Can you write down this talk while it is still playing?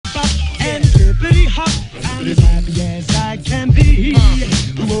but as happy as I can be.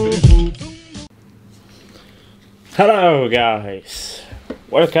 Whoa. Hello guys,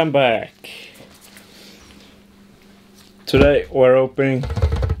 welcome back. Today we're opening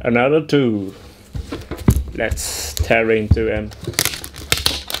another two. Let's tear into them.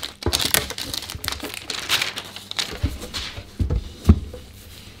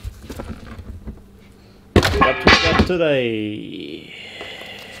 What we got today?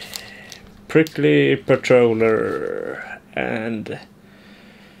 Prickly Patroller and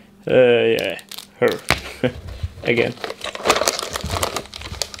yeah, her again.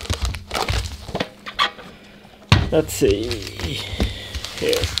 Let's see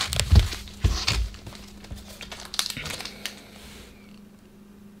here.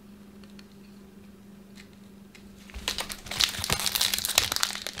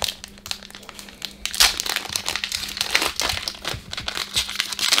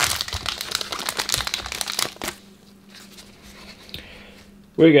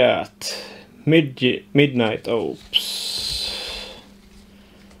 We got Midnight Ops,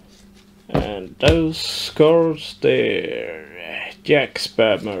 and those cards there, Jack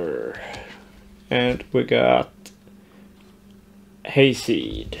Spammer, and we got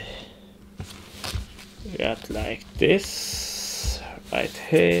Hayseed. We got like this right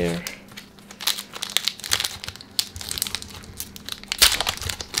here.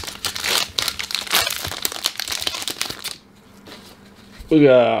 We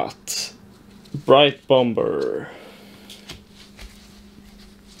got Bright Bomber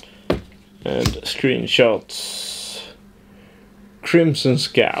and screenshots, Crimson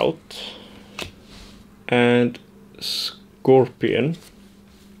Scout and Scorpion.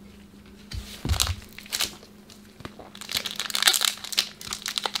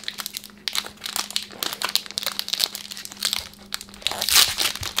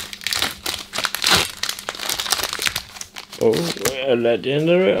 Oh, a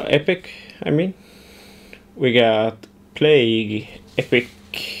legendary epic, I mean. We got Plague epic.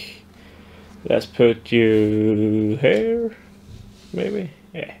 Let's put you here, maybe?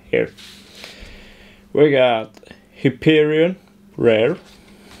 Yeah, here. We got Hyperion rare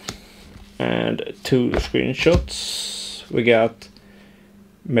and two screenshots. We got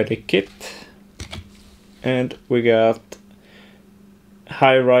Medikit and we got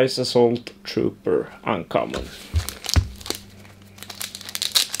High Rise Assault Trooper uncommon.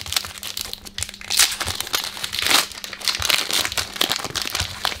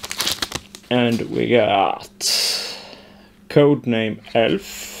 And we got Codename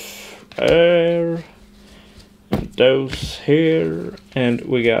Elf there, and those here, and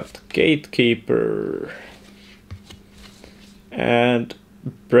we got Gatekeeper and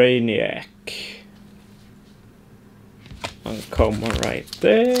Brainiac uncommon right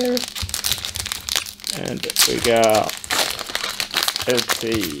there, and we got, let's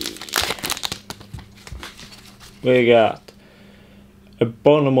see, we got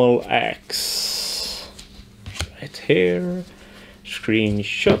Abominable Axe right here,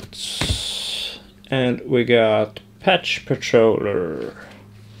 screenshots, and we got Patch Patroller.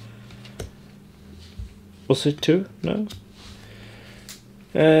 Was it two? No.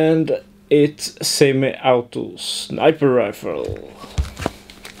 And it's semi-auto sniper rifle.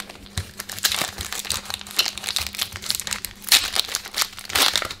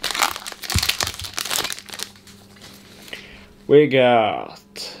 We got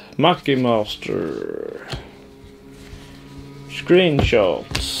Monkey Master,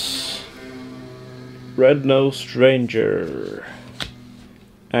 screenshots, Red-Nosed Ranger,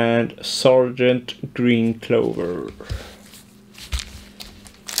 and Sergeant Green Clover.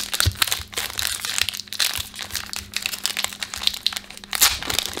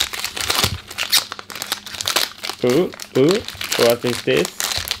 Ooh, what is this?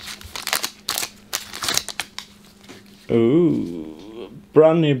 Ooh,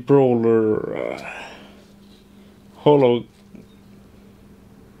 Brunny Brawler, Holo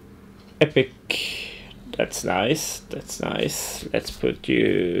Epic. That's nice, that's nice. Let's put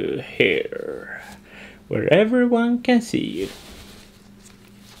you here, where everyone can see you.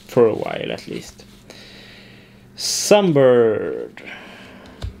 For a while at least. Sunbird.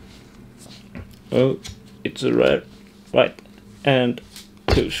 Oh, it's a red, right. And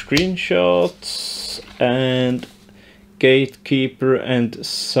two screenshots and Gatekeeper and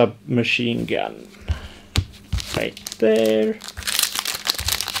Submachine Gun right there.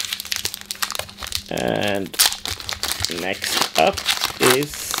 And next up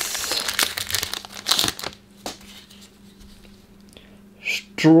is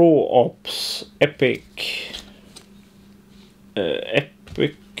Straw Ops Epic.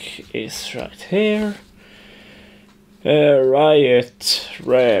 Epic is right here. Riot,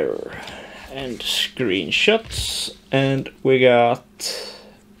 rare, and screenshots, and we got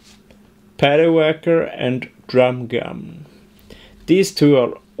Paddywhacker and Drum Gum. These two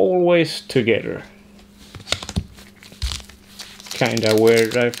are always together. Kinda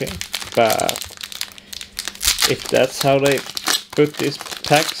weird, I think, but if that's how they put these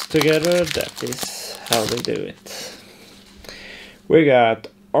packs together, that is how they do it. We got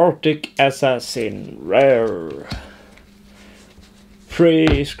Arctic Assassin, rare.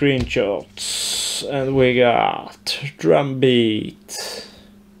 3 screenshots, and we got Drumbeat.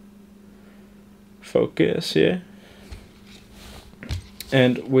 Focus, yeah.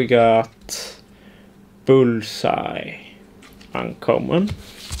 And we got Bullseye, uncommon.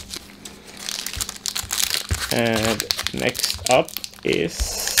 And next up is,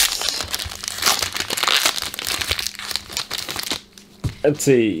 let's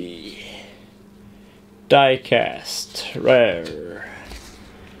see, Diecast, rare.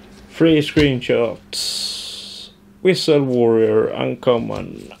 3 screenshots, Whistle Warrior,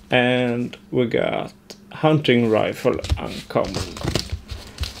 uncommon, and we got Hunting Rifle, uncommon.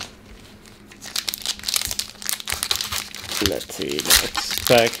 Let's see, next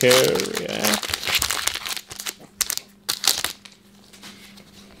pack here, yeah.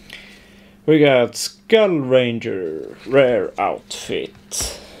 We got Skull Ranger, rare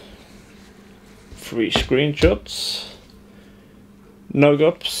outfit. 3 screenshots.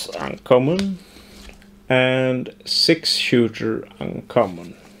 Nugops, uncommon. And 6 shooter,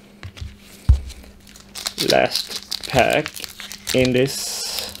 uncommon. Last pack in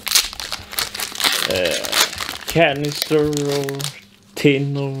this canister or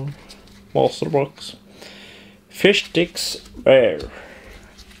tin or master box. Fish sticks, rare.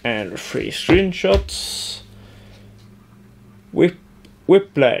 And 3 screenshots.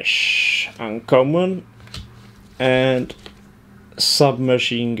 Whiplash, uncommon. And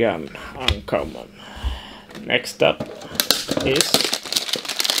submachine gun, uncommon. Next up is,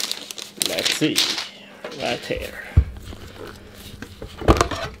 let's see, right here.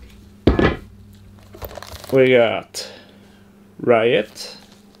 We got Riot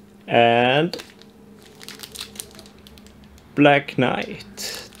and Black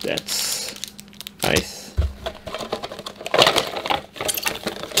Knight. That's nice.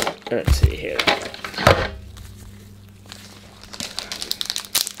 Let's see here.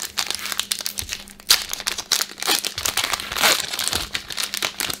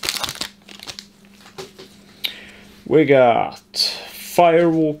 We got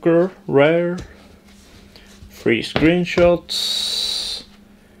Firewalker, rare. 3 screenshots.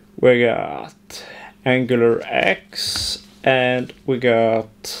 We got Angular X, and we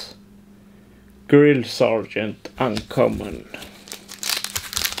got Grill Sergeant, uncommon.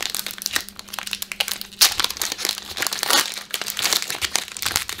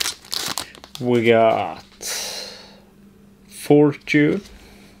 We got Fortune,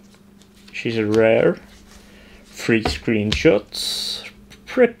 she's a rare. 3 screenshots.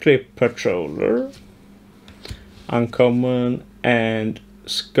 Prickly Patroller, uncommon, and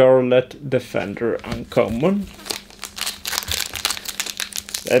Scarlet Defender, uncommon.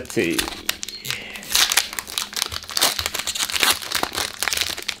 Let's see.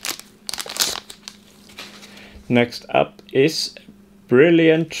 Next up is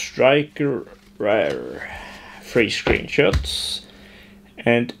Brilliant Striker, rare. 3 screenshots.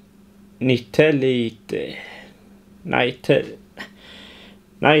 And Nitelite. Night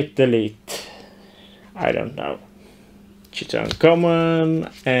Elite, I don't know. She's uncommon,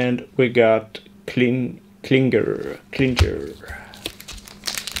 and we got Klinger.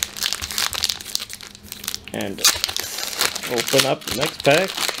 And open up the next pack.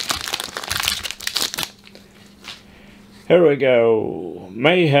 Here we go.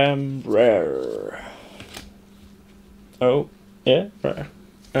 Mayhem, rare. Oh, yeah, rare.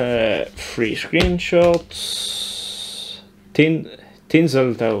 3 screenshots.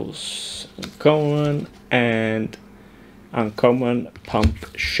 Tinsel Toes, uncommon, and uncommon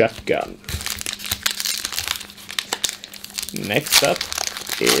pump shotgun. Next up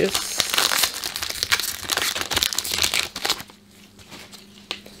is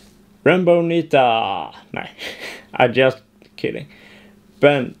Rainbow Nita. No, I'm just kidding.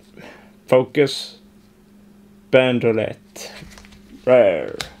 Focus Bandolet,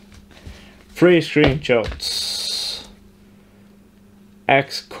 rare. 3 screenshots.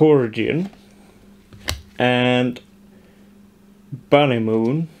 Accordion and Bunny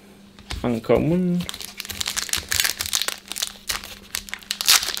Moon, uncommon.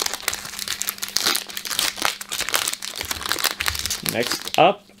 Next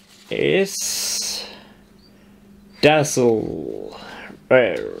up is Dazzle,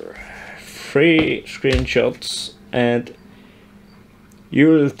 rare, 3 screenshots, and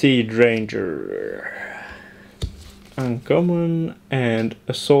Utility Ranger, uncommon, and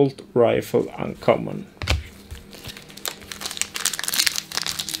Assault Rifle, uncommon.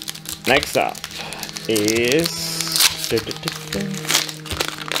 Next up is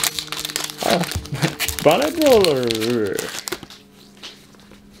Bunny Brawler,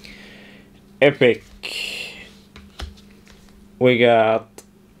 epic. We got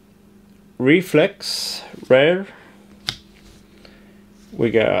Reflex, rare.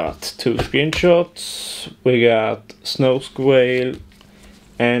 We got 2 screenshots. We got Snow Squale,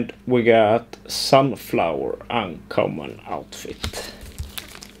 and we got Sunflower, uncommon outfit.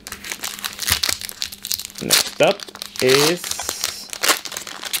 Next up is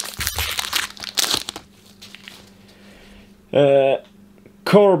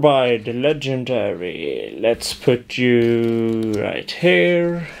Carbide legendary. Let's put you right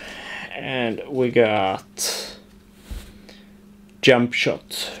here, and we got Jump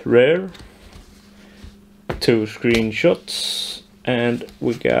Shot, rare, 2 screenshots, and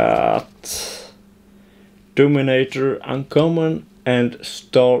we got Dominator, uncommon, and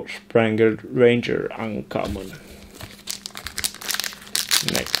Star Spangled Ranger, uncommon.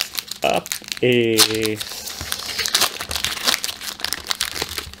 Next up is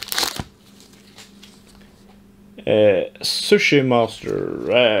Sushi Master,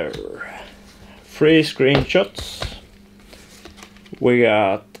 rare, 3 screenshots. We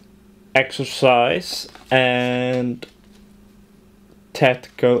got Exercise and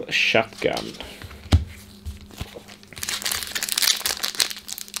Tactical Shotgun.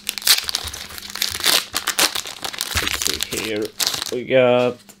 Let's see here. We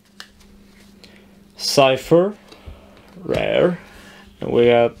got Cypher, rare, and we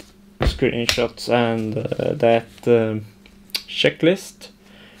got screenshots and that checklist.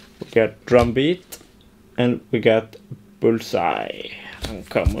 We got Drumbeat, and we got Bullseye,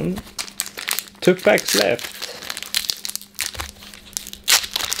 uncommon. 2 packs left.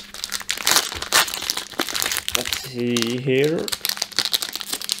 Let's see here.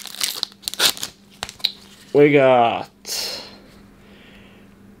 We got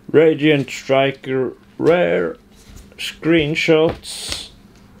Radiant Striker, rare, screenshots.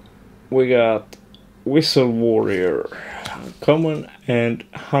 We got Whistle Warrior, uncommon, and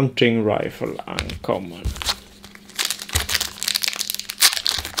Hunting Rifle, uncommon.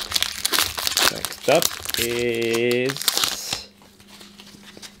 Next up is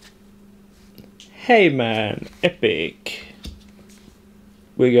Hey Man, epic.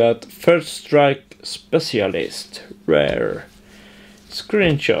 We got First Strike Specialist, rare,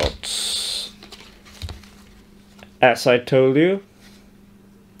 screenshots. As I told you,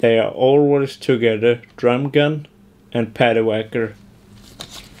 they are always together, Drum Gun and Paddywhacker.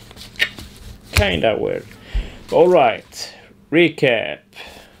 Kinda weird. Alright, recap.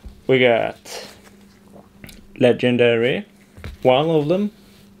 We got Legendary, 1 of them,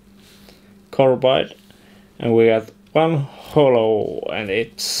 Carbide, and we got 1 Holo, and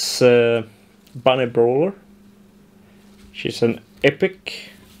it's Bunny Brawler. She's an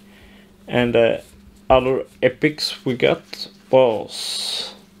epic, and other epics we got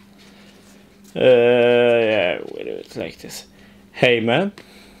was yeah, we do it like this. Hey Man,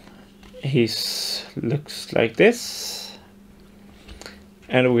 he looks like this,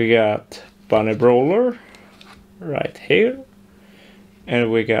 and we got Bunny Brawler right here,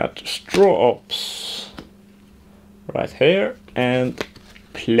 and we got Straw Ops right here, and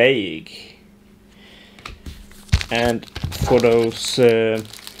Plague. And for those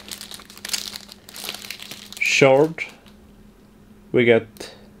shard, we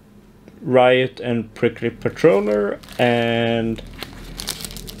got Riot and Prickly Patroller, and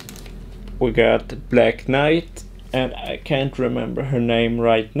we got Black Knight, and I can't remember her name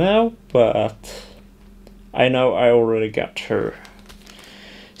right now, but I know I already got her.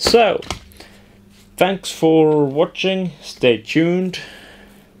 So, thanks for watching, stay tuned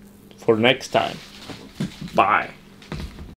for next time. Bye.